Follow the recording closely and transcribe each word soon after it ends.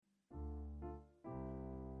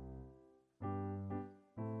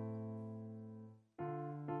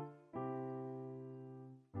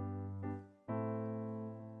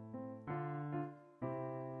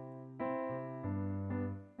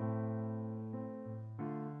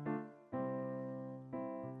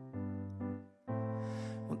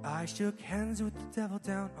Well, I shook hands with the devil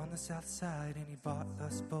down on the south side, and he bought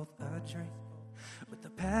us both a drink. With a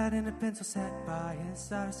pad and a pencil sat by his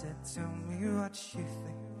side, I said, tell me what you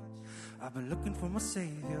think. I've been looking for my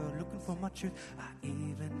savior, looking for my truth. I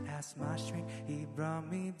even asked my shrink. He brought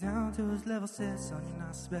me down to his level, said, son, you're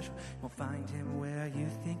not special. You won't find him where you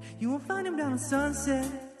think. You won't find him down on Sunset,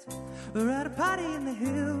 or at a party in the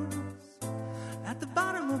hills, at the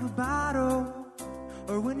bottom of a bottle,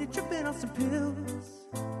 or when you're tripping on some pills.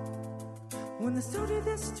 When they sold you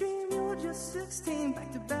this dream, you were just 16,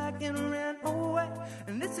 back to back and ran away.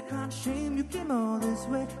 And it's a kind of shame you came all this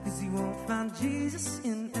way, 'cause you won't find Jesus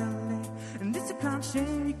in L.A. And it's a kind of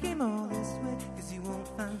shame you came all this way, 'cause you won't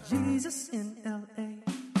find Jesus in L.A.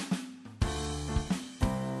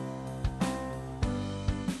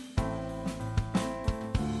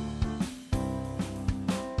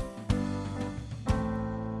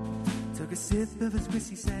 Took a sip of his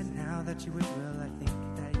whiskey, said, now that you're with, well, I think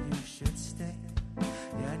that you should stay.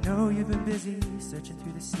 Yeah, I know you've been busy searching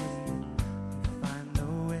through the city, and you'll find the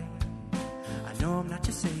way. I know I'm not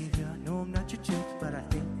your savior, I know I'm not your truth, but I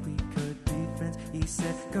think we could be friends. He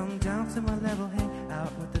said, come down to my level, hang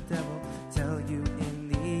out with the devil, tell you in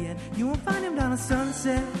the end, you won't find him down on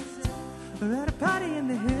Sunset, or at a party in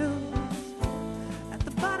the hills, at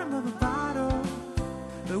the bottom of a bottle,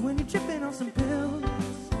 or when you're tripping on some pills.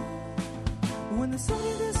 When they sold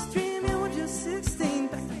you this dream, you were just 16,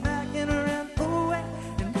 back to back and ran away.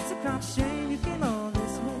 And it's a kind of shame you came all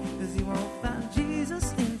this way, 'cause you won't find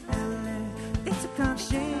Jesus in L.A. It's a kind of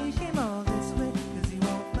shame you came all this way, 'cause you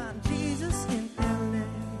won't find Jesus in L.A.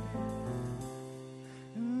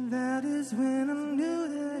 And that is when I knew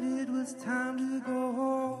that it was time to go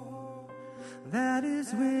home. That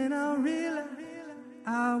is when I realized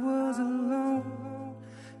I was alone.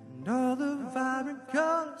 And all the vibrant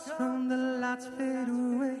colors from the lights fade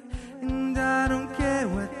away, and I don't care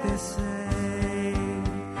what they say.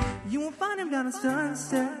 You won't find him down on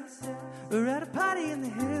Sunset, or at a party in the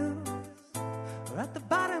hills, or at the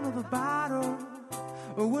bottom of a bottle,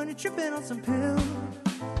 or when you're tripping on some pills.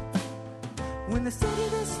 When they sold you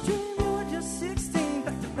this dream, you were just 16,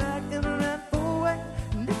 back to back and ran away.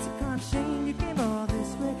 And it's a kind of shame you came all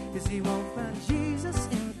this way, 'cause he won't find Jesus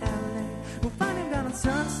in L.A. We'll find him down on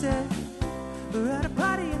Sunset, or at a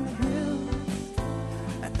party in the hills,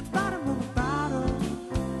 at the bottom of a bottle,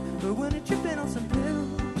 or when you're tripping on some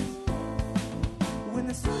pills. When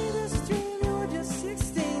they sold you this dream, you were just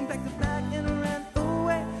 16, back to back and ran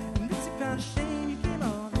away. And it's a kind of shame you came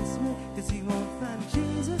all this way, 'cause he won't find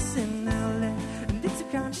Jesus in L.A. And it's a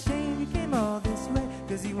kind of shame you came all this way,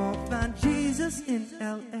 'cause he won't find Jesus in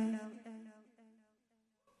L.A.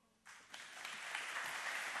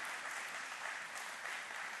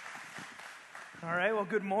 All right, well,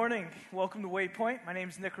 good morning. Welcome to Waypoint. My name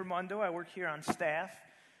is Nick Raimondo. I work here on staff.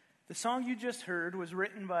 The song you just heard was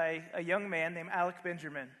written by a young man named Alec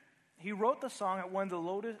Benjamin. He wrote the song at one of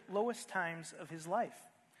the lowest times of his life.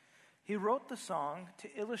 He wrote the song to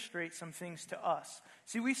illustrate some things to us.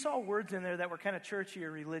 See, we saw words in there that were kind of churchy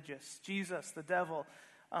or religious. Jesus, the devil,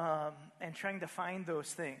 and trying to find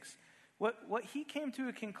those things. What he came to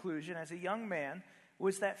a conclusion as a young man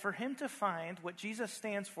was that for him to find what Jesus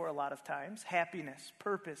stands for a lot of times, happiness,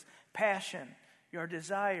 purpose, passion, your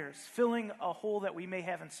desires, filling a hole that we may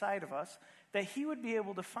have inside of us, that he would be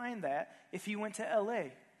able to find that if he went to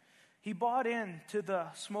L.A. He bought into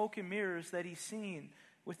the smoke and mirrors that he's seen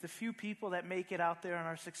with the few people that make it out there and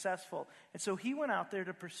are successful. And so he went out there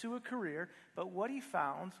to pursue a career, but what he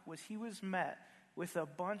found was he was met with a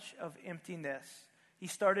bunch of emptiness. He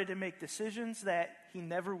started to make decisions that he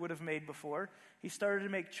never would have made before. He started to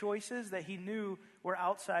make choices that he knew were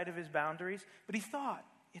outside of his boundaries, but he thought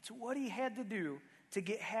it's what he had to do to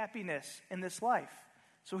get happiness in this life.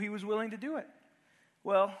 So he was willing to do it.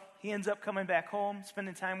 Well, he ends up coming back home,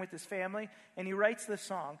 spending time with his family, and he writes this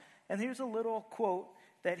song. And here's a little quote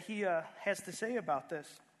that he has to say about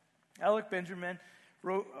this. Alec Benjamin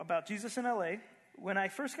wrote about Jesus in L.A. When I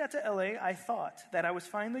first got to L.A., I thought that I was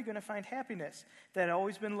finally going to find happiness that I'd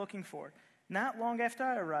always been looking for. Not long after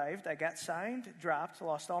I arrived, I got signed, dropped,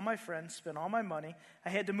 lost all my friends, spent all my money. I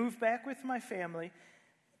had to move back with my family,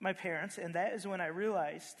 my parents, and that is when I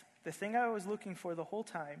realized the thing I was looking for the whole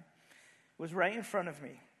time was right in front of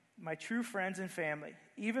me, my true friends and family.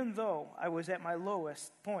 Even though I was at my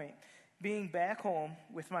lowest point, being back home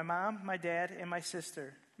with my mom, my dad, and my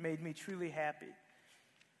sister made me truly happy.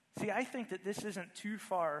 See, I think that this isn't too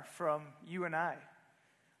far from you and I.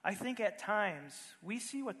 I think at times we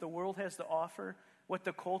see what the world has to offer, what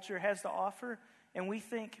the culture has to offer, and we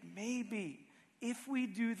think maybe if we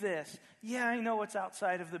do this, yeah, I know it's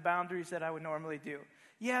outside of the boundaries that I would normally do.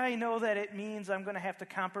 Yeah, I know that it means I'm going to have to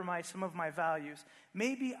compromise some of my values.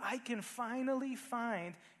 Maybe I can finally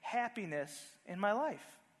find happiness in my life.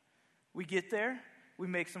 We get there, we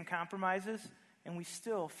make some compromises, and we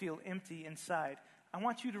still feel empty inside. I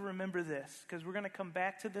want you to remember this, because we're going to come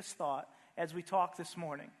back to this thought as we talk this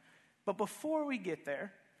morning. But before we get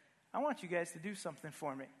there, I want you guys to do something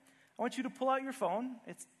for me. I want you to pull out your phone.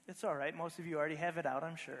 It's all right. Most of you already have it out,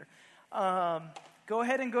 I'm sure. Go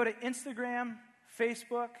ahead and go to Instagram,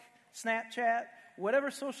 Facebook, Snapchat, whatever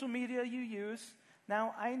social media you use.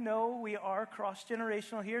 Now, I know we are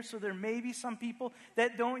cross-generational here, so there may be some people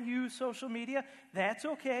that don't use social media. That's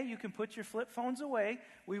okay. You can put your flip phones away.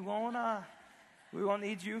 We won't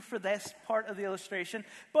need you for this part of the illustration.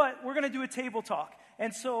 But we're going to do a table talk.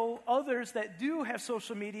 And so others that do have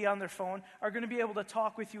social media on their phone are going to be able to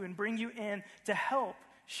talk with you and bring you in to help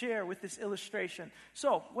share with this illustration.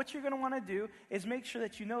 So what you're going to want to do is make sure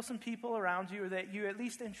that you know some people around you, or that you at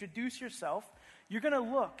least introduce yourself. You're going to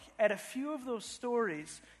look at a few of those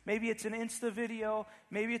stories. Maybe it's an Insta video,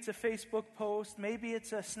 maybe it's a Facebook post, maybe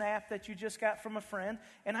it's a snap that you just got from a friend.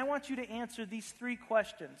 And I want you to answer these 3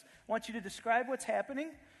 questions. I want you to describe what's happening.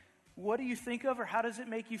 What do you think of, or how does it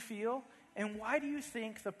make you feel? And why do you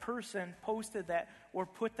think the person posted that or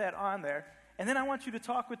put that on there? And then I want you to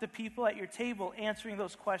talk with the people at your table answering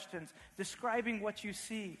those questions, describing what you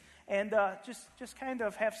see, and just kind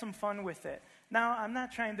of have some fun with it. Now, I'm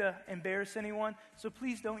not trying to embarrass anyone, so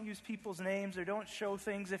please don't use people's names or don't show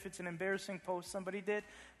things if it's an embarrassing post somebody did.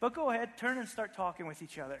 But go ahead, turn and start talking with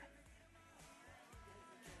each other.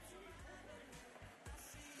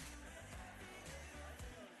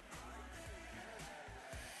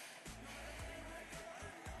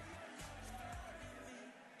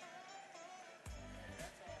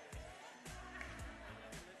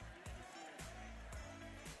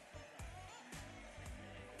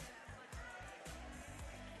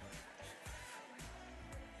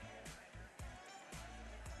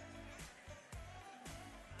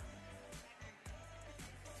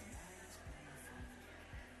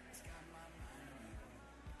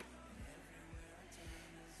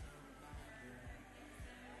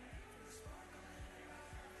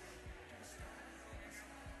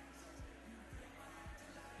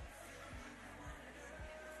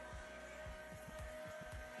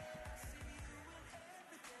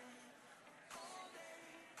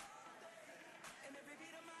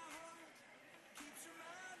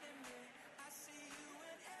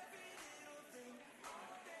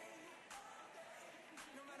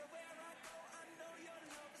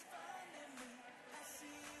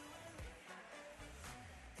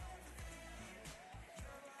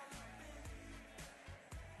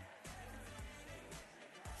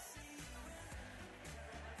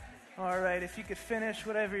 All right, if you could finish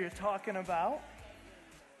whatever you're talking about.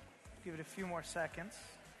 Give it a few more seconds.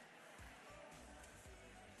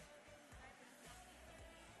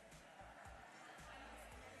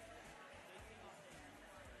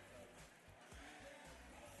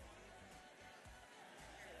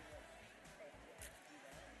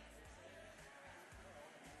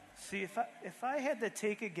 See, if I had to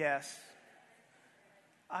take a guess,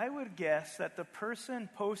 I would guess that the person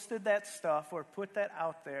posted that stuff or put that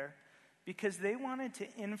out there because they wanted to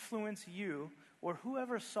influence you or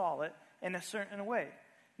whoever saw it in a certain way.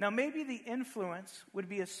 Now, maybe the influence would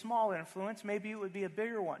be a small influence. Maybe it would be a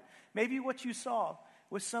bigger one. Maybe what you saw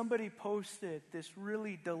was somebody posted this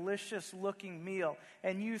really delicious-looking meal,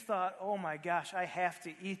 and you thought, oh my gosh, I have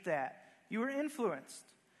to eat that. You were influenced.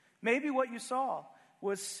 Maybe what you saw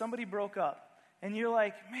was somebody broke up, and you're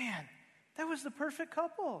like, man, that was the perfect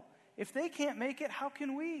couple. If they can't make it, how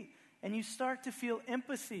can we? And you start to feel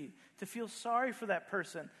empathy, to feel sorry for that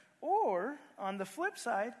person. Or, on the flip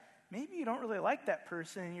side, maybe you don't really like that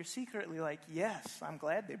person and you're secretly like, yes, I'm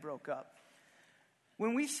glad they broke up.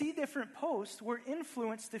 When we see different posts, we're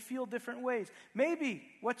influenced to feel different ways. Maybe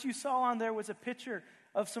what you saw on there was a picture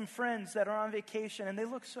of some friends that are on vacation and they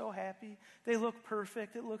look so happy. They look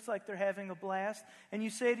perfect. It looks like they're having a blast. And you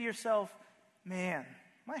say to yourself, man,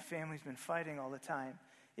 my family's been fighting all the time.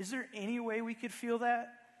 Is there any way we could feel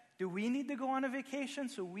that? Do we need to go on a vacation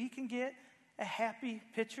so we can get a happy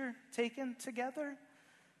picture taken together?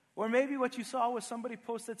 Or maybe what you saw was somebody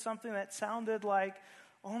posted something that sounded like,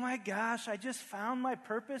 oh my gosh, I just found my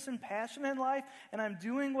purpose and passion in life, and I'm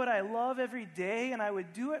doing what I love every day, and I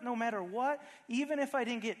would do it no matter what, even if I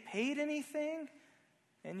didn't get paid anything.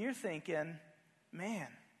 And you're thinking, man,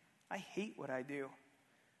 I hate what I do.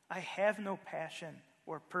 I have no passion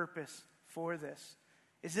or purpose for this.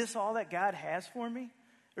 Is this all that God has for me?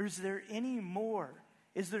 Or is there any more?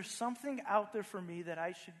 Is there something out there for me that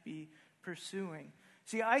I should be pursuing?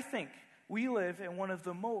 See, I think we live in one of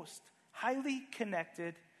the most highly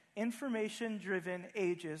connected, information-driven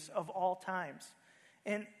ages of all times.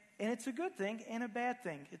 And it's a good thing and a bad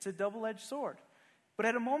thing. It's a double-edged sword. But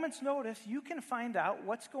at a moment's notice, you can find out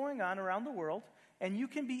what's going on around the world, and you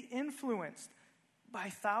can be influenced by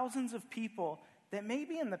thousands of people that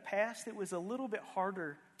maybe in the past it was a little bit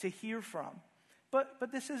harder to hear from.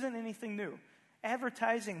 But this isn't anything new.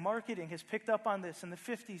 Advertising, marketing has picked up on this in the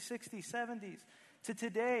 50s, 60s, 70s. To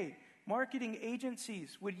today, marketing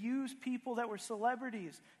agencies would use people that were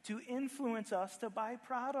celebrities to influence us to buy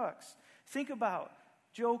products. Think about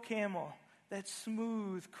Joe Camel, that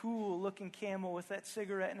smooth, cool-looking camel with that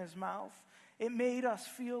cigarette in his mouth. It made us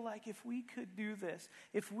feel like if we could do this,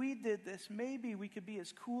 if we did this, maybe we could be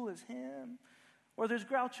as cool as him. Or there's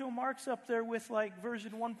Groucho Marx up there with like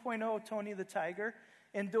version 1.0, Tony the Tiger,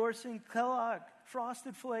 endorsing Kellogg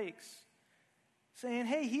Frosted Flakes, saying,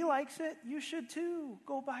 hey, he likes it, you should too,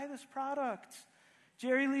 go buy this product.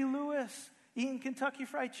 Jerry Lee Lewis eating Kentucky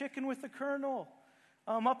Fried Chicken with the Colonel.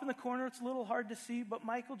 Up in the corner, it's a little hard to see, but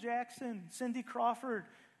Michael Jackson, Cindy Crawford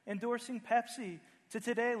endorsing Pepsi. To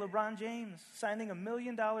today, LeBron James signing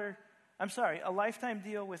a lifetime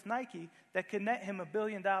deal with Nike that could net him $1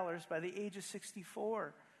 billion by the age of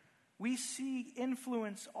 64. We see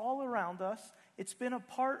influence all around us. It's been a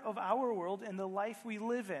part of our world and the life we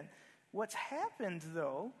live in. What's happened,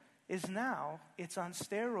 though, is now it's on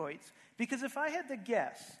steroids. Because if I had to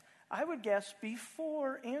guess, I would guess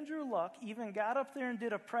before Andrew Luck even got up there and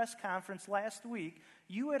did a press conference last week,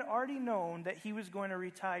 you had already known that he was going to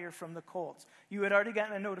retire from the Colts. You had already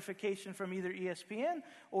gotten a notification from either ESPN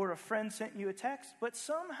or a friend sent you a text, but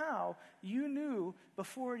somehow you knew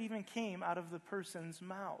before it even came out of the person's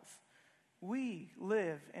mouth. We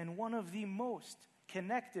live in one of the most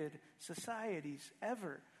connected societies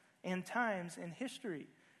ever, and times in history,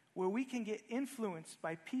 where we can get influenced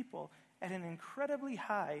by people at an incredibly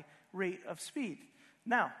high rate of speed.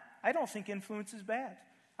 Now, I don't think influence is bad.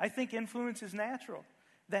 I think influence is natural.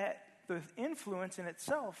 That the influence in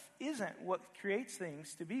itself isn't what creates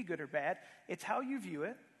things to be good or bad. It's how you view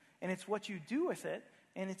it, and it's what you do with it,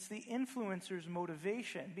 and it's the influencer's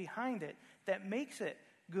motivation behind it that makes it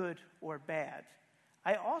good or bad.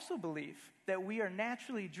 I also believe that we are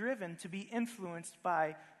naturally driven to be influenced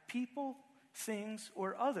by people, things,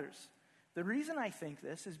 or others. The reason I think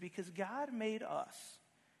this is because God made us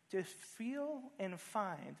to feel and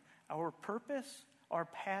find our purpose, our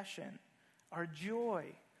passion, our joy,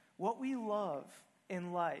 what we love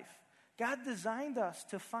in life. God designed us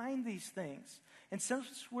to find these things. And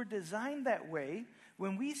since we're designed that way,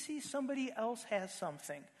 when we see somebody else has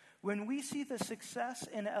something, when we see the success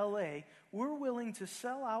in LA, we're willing to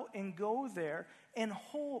sell out and go there in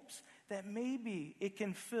hopes that maybe it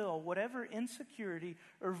can fill whatever insecurity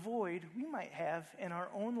or void we might have in our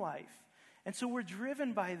own life. And so we're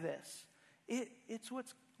driven by this. It's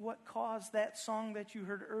what caused that song that you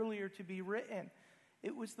heard earlier to be written.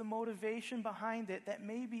 It was the motivation behind it that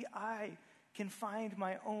maybe I can find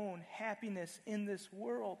my own happiness in this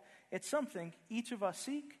world. It's something each of us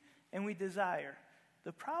seek and we desire.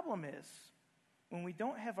 The problem is, when we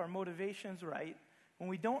don't have our motivations right, when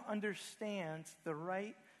we don't understand the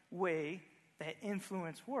right way that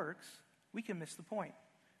influence works, we can miss the point.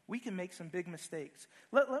 We can make some big mistakes.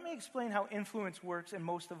 Let me explain how influence works in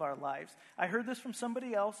most of our lives. I heard this from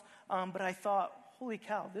somebody else, but I thought, holy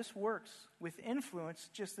cow, this works with influence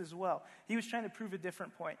just as well. He was trying to prove a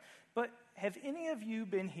different point. But have any of you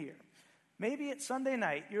been here? Maybe it's Sunday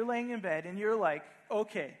night, you're laying in bed, and you're like,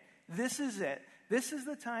 okay, this is it. This is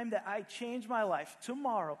the time that I change my life.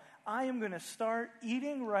 Tomorrow, I am going to start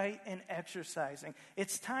eating right and exercising.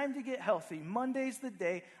 It's time to get healthy. Monday's the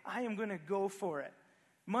day. I am going to go for it.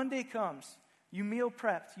 Monday comes. You meal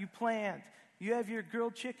prepped. You planned. You have your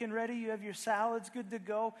grilled chicken ready. You have your salads good to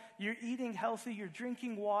go. You're eating healthy. You're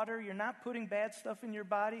drinking water. You're not putting bad stuff in your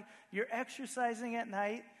body. You're exercising at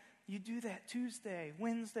night. You do that Tuesday,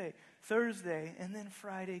 Wednesday, Thursday, and then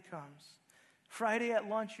Friday comes. Friday at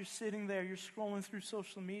lunch, you're sitting there, you're scrolling through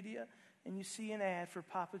social media, and you see an ad for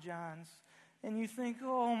Papa John's. And you think,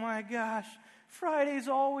 oh my gosh, Friday's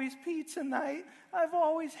always pizza night. I've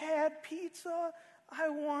always had pizza. I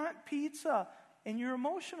want pizza. And your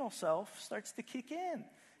emotional self starts to kick in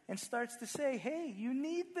and starts to say, hey, you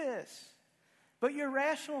need this. But your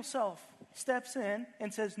rational self steps in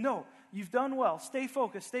and says, no, you've done well. Stay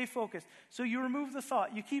focused, stay focused. So you remove the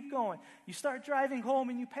thought. You keep going. You start driving home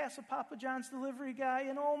and you pass a Papa John's delivery guy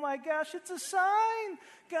and oh my gosh, it's a sign.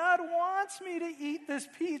 God wants me to eat this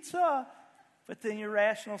pizza. But then your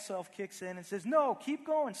rational self kicks in and says, no, keep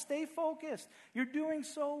going, stay focused. You're doing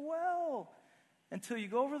so well. Until you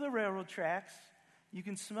go over the railroad tracks, you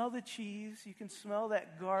can smell the cheese, you can smell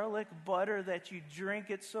that garlic butter that you drink,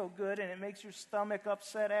 it's so good, and it makes your stomach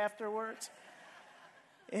upset afterwards.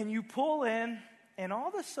 And you pull in, and all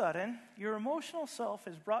of a sudden, your emotional self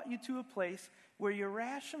has brought you to a place where your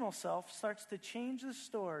rational self starts to change the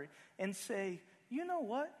story and say, you know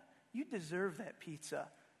what? You deserve that pizza.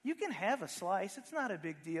 You can have a slice. It's not a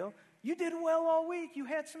big deal. You did well all week. You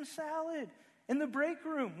had some salad. In the break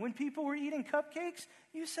room, when people were eating cupcakes,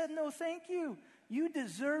 you said no thank you. You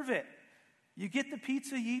deserve it. You get the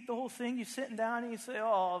pizza, you eat the whole thing, you're sitting down and you say,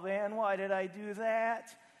 oh man, why did I do that?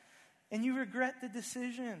 And you regret the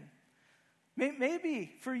decision.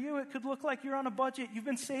 Maybe for you it could look like you're on a budget. You've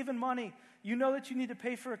been saving money. You know that you need to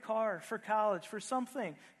pay for a car, for college, for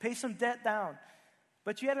something, pay some debt down.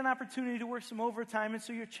 But you had an opportunity to work some overtime, and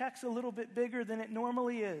so your check's a little bit bigger than it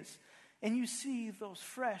normally is. And you see those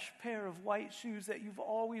fresh pair of white shoes that you've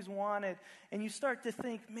always wanted, and you start to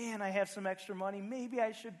think, man, I have some extra money. Maybe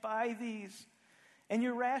I should buy these. And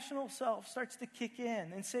your rational self starts to kick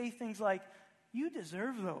in and say things like, you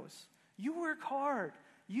deserve those. You work hard.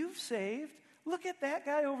 You've saved. Look at that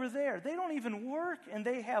guy over there. They don't even work, and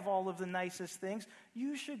they have all of the nicest things.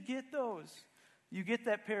 You should get those. You get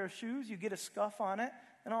that pair of shoes, you get a scuff on it,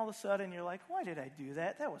 and all of a sudden you're like, why did I do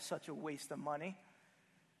that? That was such a waste of money.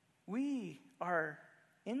 We are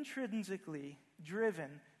intrinsically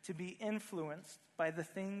driven to be influenced by the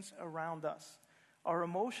things around us. Our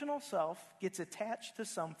emotional self gets attached to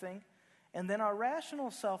something, and then our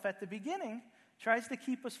rational self at the beginning tries to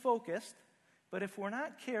keep us focused, but if we're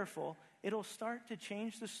not careful, it'll start to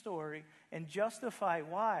change the story and justify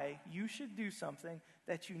why you should do something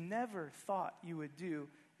that you never thought you would do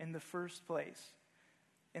in the first place.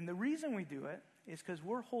 And the reason we do it is because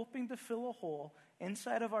we're hoping to fill a hole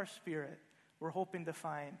inside of our spirit. We're hoping to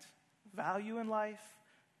find value in life,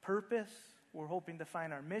 purpose. We're hoping to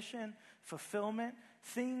find our mission, fulfillment,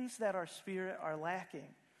 things that our spirit are lacking.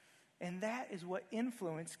 And that is what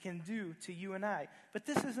influence can do to you and I. But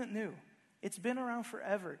this isn't new. It's been around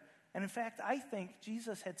forever. And in fact, I think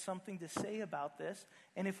Jesus had something to say about this.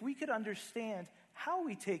 And if we could understand how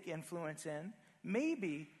we take influence in,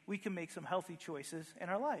 maybe we can make some healthy choices in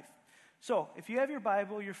our life. So if you have your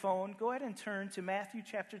Bible, your phone, go ahead and turn to Matthew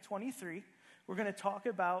chapter 23. We're going to talk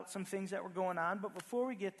about some things that were going on. But before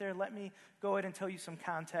we get there, let me go ahead and tell you some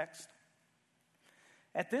context.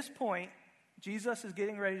 At this point, Jesus is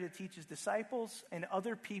getting ready to teach his disciples and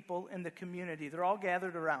other people in the community. They're all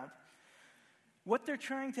gathered around. What they're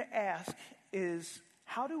trying to ask is,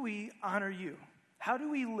 how do we honor you? How do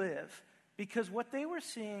we live? Because what they were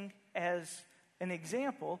seeing as an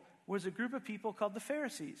example was a group of people called the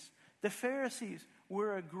Pharisees. The Pharisees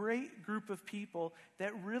were a great group of people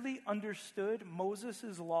that really understood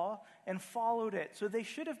Moses' law and followed it. So they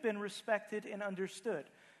should have been respected and understood.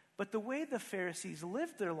 But the way the Pharisees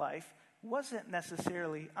lived their life wasn't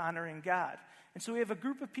necessarily honoring God. And so we have a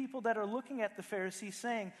group of people that are looking at the Pharisees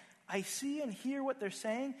saying, I see and hear what they're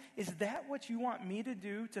saying. Is that what you want me to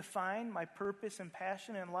do to find my purpose and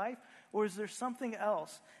passion in life? Or is there something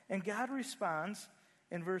else? And God responds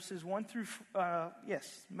in verses 1 through,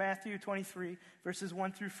 Matthew 23, verses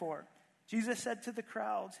 1 through 4. Jesus said to the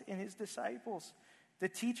crowds and his disciples, the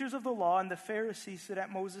teachers of the law and the Pharisees sit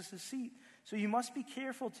at Moses' seat. So you must be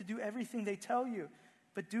careful to do everything they tell you.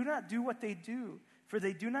 But do not do what they do, for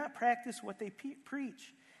they do not practice what they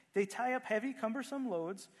preach. They tie up heavy, cumbersome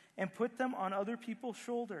loads and put them on other people's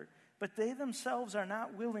shoulder, but they themselves are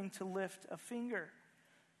not willing to lift a finger.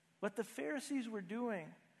 What the Pharisees were doing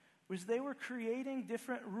was they were creating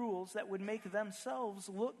different rules that would make themselves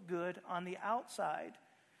look good on the outside,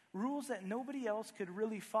 rules that nobody else could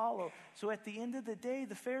really follow. So at the end of the day,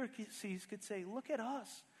 the Pharisees could say, look at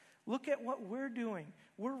us. Look at what we're doing.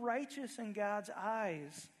 We're righteous in God's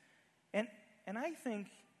eyes. And I think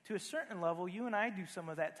to a certain level, you and I do some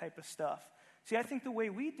of that type of stuff. See, I think the way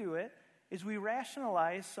we do it is we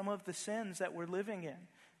rationalize some of the sins that we're living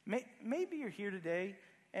in. Maybe you're here today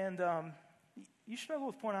and you struggle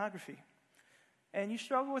with pornography. And you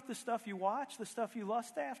struggle with the stuff you watch, the stuff you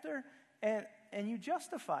lust after, and you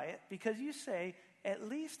justify it because you say, at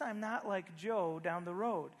least I'm not like Joe down the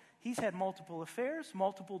road. He's had multiple affairs,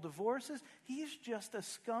 multiple divorces. He's just a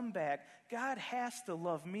scumbag. God has to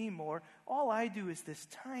love me more. All I do is this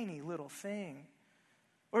tiny little thing.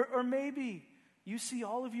 Or maybe you see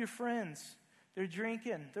all of your friends. They're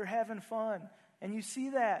drinking. They're having fun. And you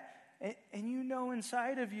see that. And you know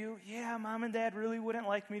inside of you, yeah, mom and dad really wouldn't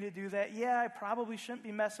like me to do that. Yeah, I probably shouldn't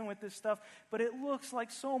be messing with this stuff, but it looks like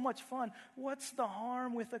so much fun. What's the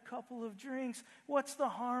harm with a couple of drinks? What's the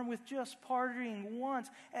harm with just partying once?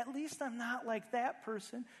 At least I'm not like that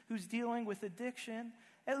person who's dealing with addiction.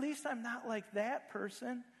 At least I'm not like that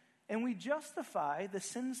person. And we justify the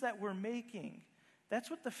sins that we're making. That's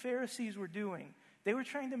what the Pharisees were doing. They were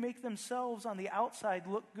trying to make themselves on the outside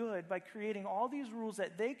look good by creating all these rules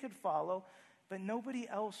that they could follow, but nobody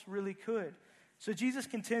else really could. So Jesus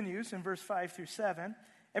continues in verse 5 through 7.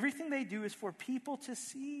 Everything they do is for people to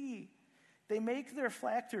see. They make their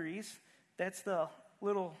phylacteries, that's the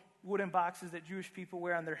little wooden boxes that Jewish people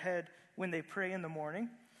wear on their head when they pray in the morning,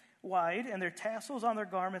 wide, and their tassels on their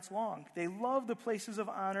garments long. They love the places of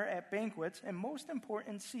honor at banquets and most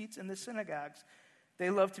important seats in the synagogues. They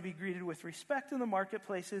love to be greeted with respect in the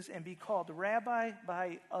marketplaces and be called rabbi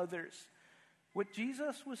by others. What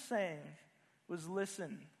Jesus was saying was,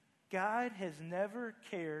 listen, God has never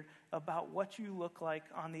cared about what you look like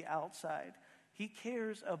on the outside. He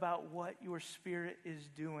cares about what your spirit is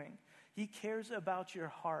doing. He cares about your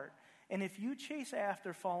heart. And if you chase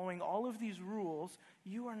after following all of these rules,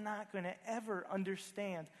 you are not going to ever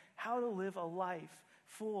understand how to live a life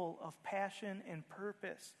full of passion and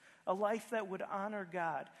purpose, a life that would honor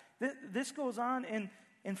God. This goes on in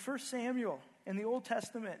 1 Samuel in the Old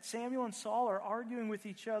Testament. Samuel and Saul are arguing with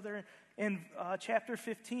each other in chapter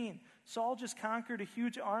 15. Saul just conquered a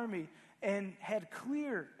huge army and had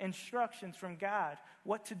clear instructions from God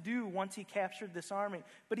what to do once he captured this army.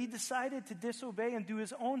 But he decided to disobey and do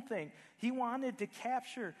his own thing. He wanted to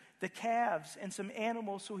capture the calves and some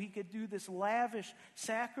animals so he could do this lavish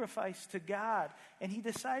sacrifice to God. And he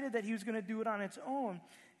decided that he was going to do it on its own.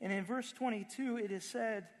 And in verse 22, it is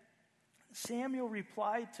said, Samuel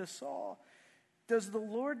replied to Saul, "Does the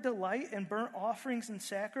Lord delight in burnt offerings and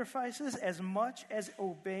sacrifices as much as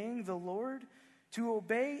obeying the Lord? To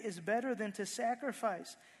obey is better than to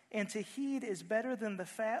sacrifice, and to heed is better than the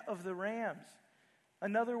fat of the rams."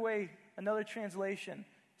 Another translation.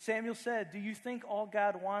 Samuel said, "Do you think all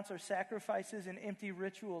God wants are sacrifices and empty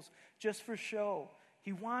rituals just for show?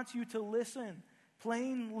 He wants you to listen.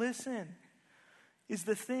 Plain listen is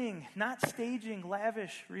the thing, not staging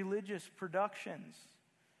lavish religious productions."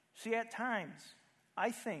 See, at times,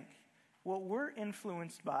 I think what we're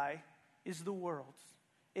influenced by is the world.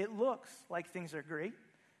 It looks like things are great.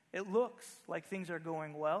 It looks like things are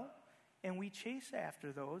going well. And we chase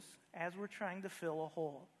after those as we're trying to fill a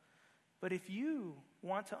hole. But if you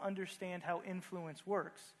want to understand how influence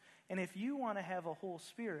works, and if you want to have a whole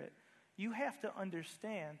spirit, you have to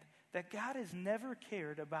understand that God has never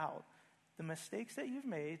cared about the mistakes that you've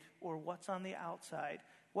made or what's on the outside.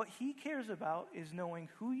 What he cares about is knowing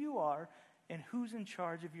who you are and who's in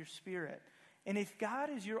charge of your spirit. And if God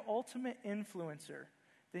is your ultimate influencer,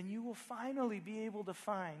 then you will finally be able to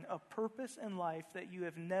find a purpose in life that you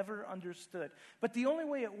have never understood. But the only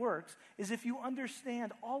way it works is if you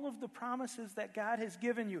understand all of the promises that God has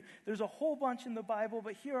given you. There's a whole bunch in the Bible,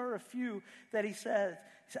 but here are a few that he says.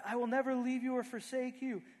 He said, "I will never leave you or forsake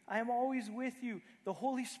you. I am always with you. The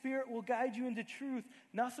Holy Spirit will guide you into truth.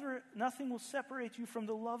 Nothing will separate you from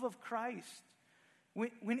the love of Christ."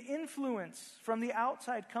 When influence from the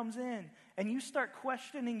outside comes in and you start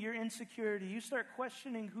questioning your insecurity, you start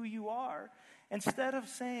questioning who you are, instead of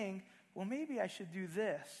saying, well, maybe I should do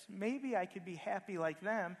this, maybe I could be happy like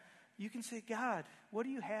them, you can say, God, what do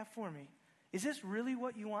you have for me? Is this really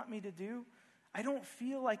what you want me to do? I don't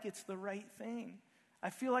feel like it's the right thing. I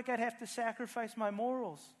feel like I'd have to sacrifice my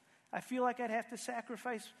morals. I feel like I'd have to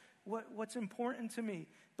sacrifice what's important to me.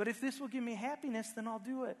 But if this will give me happiness, then I'll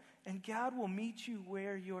do it. And God will meet you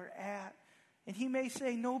where you're at. And he may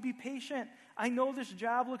say, no, be patient. I know this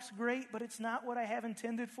job looks great, but it's not what I have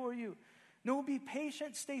intended for you. No, be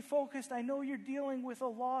patient, stay focused. I know you're dealing with a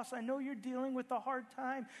loss. I know you're dealing with a hard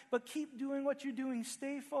time, but keep doing what you're doing.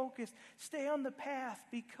 Stay focused. Stay on the path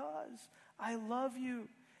because I love you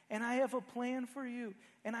and I have a plan for you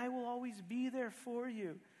and I will always be there for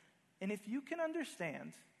you. And if you can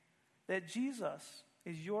understand that Jesus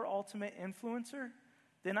is your ultimate influencer,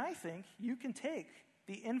 then I think you can take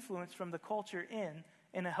the influence from the culture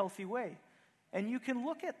in a healthy way. And you can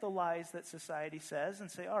look at the lies that society says and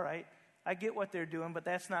say, all right, I get what they're doing, but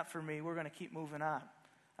that's not for me. We're going to keep moving on.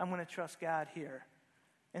 I'm going to trust God here.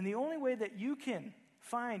 And the only way that you can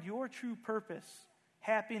find your true purpose,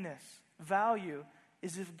 happiness, value,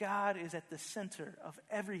 is if God is at the center of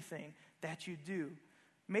everything that you do.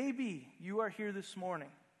 Maybe you are here this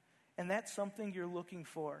morning, and that's something you're looking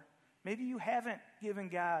for. Maybe you haven't given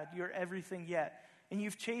God your everything yet, and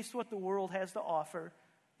you've chased what the world has to offer,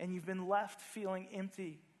 and you've been left feeling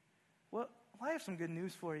empty. Well, I have some good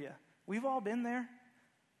news for you. We've all been there.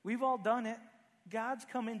 We've all done it. God's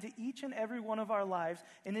come into each and every one of our lives,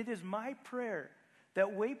 and it is my prayer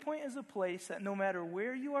that Waypoint is a place that no matter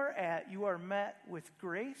where you are at, you are met with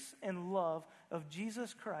grace and love of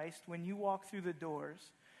Jesus Christ when you walk through the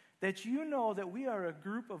doors. That you know that we are a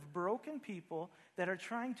group of broken people that are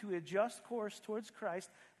trying to adjust course towards Christ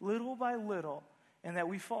little by little, and that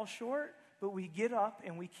we fall short, but we get up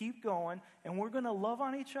and we keep going, and we're going to love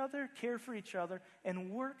on each other, care for each other,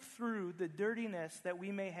 and work through the dirtiness that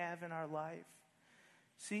we may have in our life.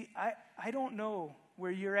 See, I don't know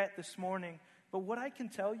where you're at this morning, but what I can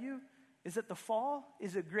tell you is that the fall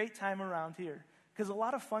is a great time around here because a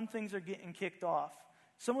lot of fun things are getting kicked off.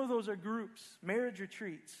 Some of those are groups, marriage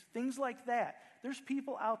retreats, things like that. There's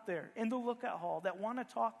people out there in the Lookout Hall that want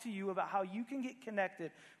to talk to you about how you can get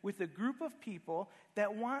connected with a group of people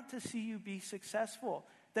that want to see you be successful,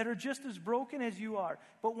 that are just as broken as you are,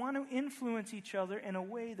 but want to influence each other in a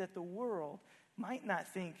way that the world might not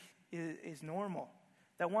think is normal,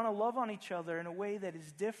 that want to love on each other in a way that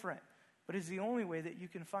is different, but is the only way that you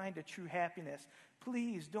can find a true happiness.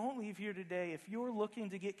 Please don't leave here today. If you're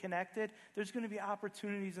looking to get connected, there's going to be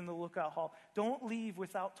opportunities in the Lookout Hall. Don't leave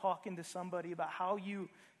without talking to somebody about how you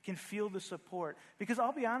can feel the support. Because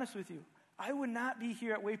I'll be honest with you, I would not be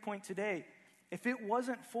here at Waypoint today if it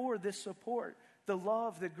wasn't for this support, the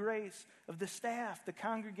love, the grace of the staff, the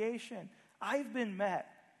congregation. I've been met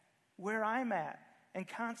where I'm at and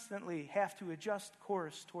constantly have to adjust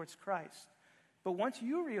course towards Christ. But once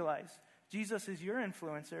you realize Jesus is your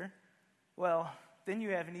influencer, well, then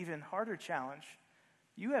you have an even harder challenge.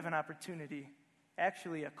 You have an opportunity,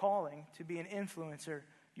 actually a calling, to be an influencer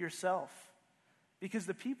yourself. Because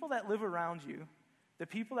the people that live around you, the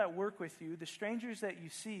people that work with you, the strangers that you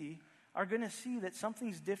see, are going to see that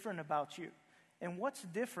something's different about you. And what's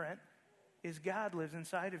different is God lives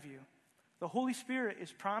inside of you. The Holy Spirit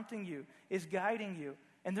is prompting you, is guiding you.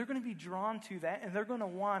 And they're going to be drawn to that, and they're going to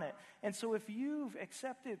want it. And so if you've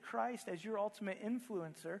accepted Christ as your ultimate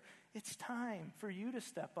influencer, it's time for you to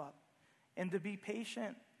step up and to be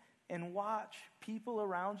patient and watch people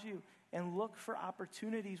around you and look for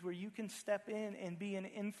opportunities where you can step in and be an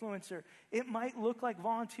influencer. It might look like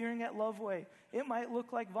volunteering at Loveway. It might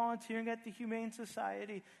look like volunteering at the Humane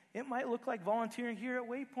Society. It might look like volunteering here at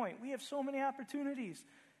Waypoint. We have so many opportunities.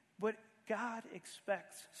 But God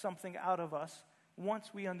expects something out of us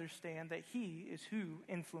once we understand that He is who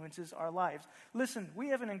influences our lives. Listen, we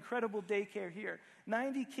have an incredible daycare here.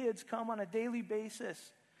 90 kids come on a daily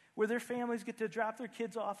basis where their families get to drop their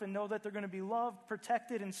kids off and know that they're going to be loved,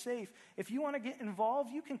 protected, and safe. If you want to get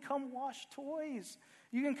involved, you can come wash toys.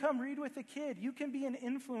 You can come read with a kid. You can be an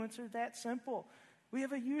influencer that simple. We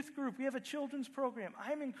have a youth group. We have a children's program.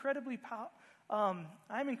 I'm incredibly proud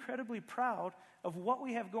of what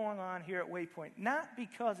we have going on here at Waypoint. Not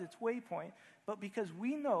because it's Waypoint, but because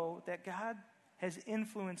we know that God has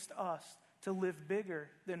influenced us to live bigger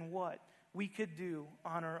than what we could do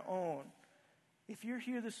on our own. If you're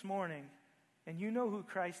here this morning and you know who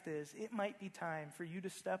Christ is, it might be time for you to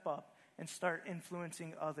step up and start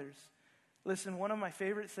influencing others. Listen, one of my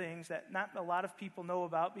favorite things that not a lot of people know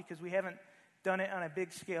about because we haven't done it on a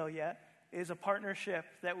big scale yet is a partnership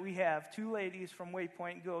that we have. 2 ladies from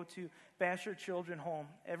Waypoint go to Basher Children Home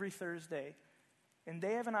every Thursday. And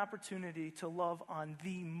they have an opportunity to love on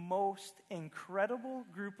the most incredible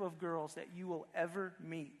group of girls that you will ever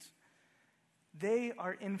meet. They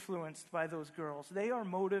are influenced by those girls. They are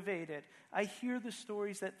motivated. I hear the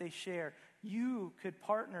stories that they share. You could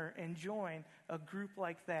partner and join a group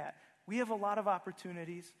like that. We have a lot of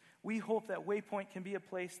opportunities. We hope that Waypoint can be a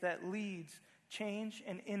place that leads change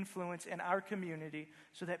and influence in our community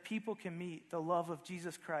so that people can meet the love of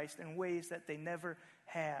Jesus Christ in ways that they never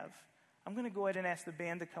have. I'm going to go ahead and ask the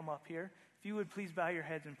band to come up here. If you would please bow your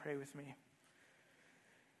heads and pray with me.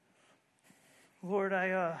 Lord,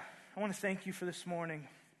 I want to thank you for this morning.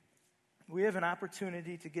 We have an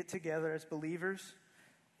opportunity to get together as believers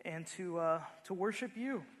and to worship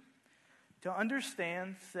you, to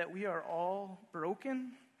understand that we are all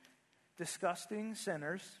broken, disgusting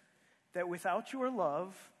sinners, that without your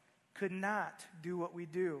love could not do what we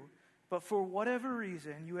do. But for whatever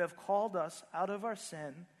reason, you have called us out of our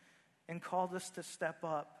sin and called us to step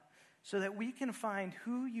up so that we can find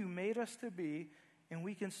who you made us to be and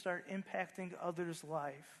we can start impacting others'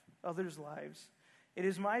 lives. It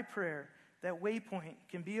is my prayer that Waypoint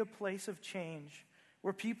can be a place of change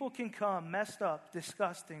where people can come messed up,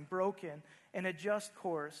 disgusting, broken, and adjust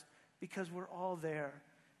course because we're all there.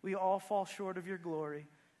 We all fall short of your glory,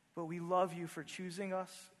 but we love you for choosing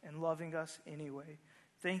us and loving us anyway.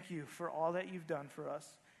 Thank you for all that you've done for us.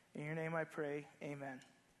 In your name I pray, amen.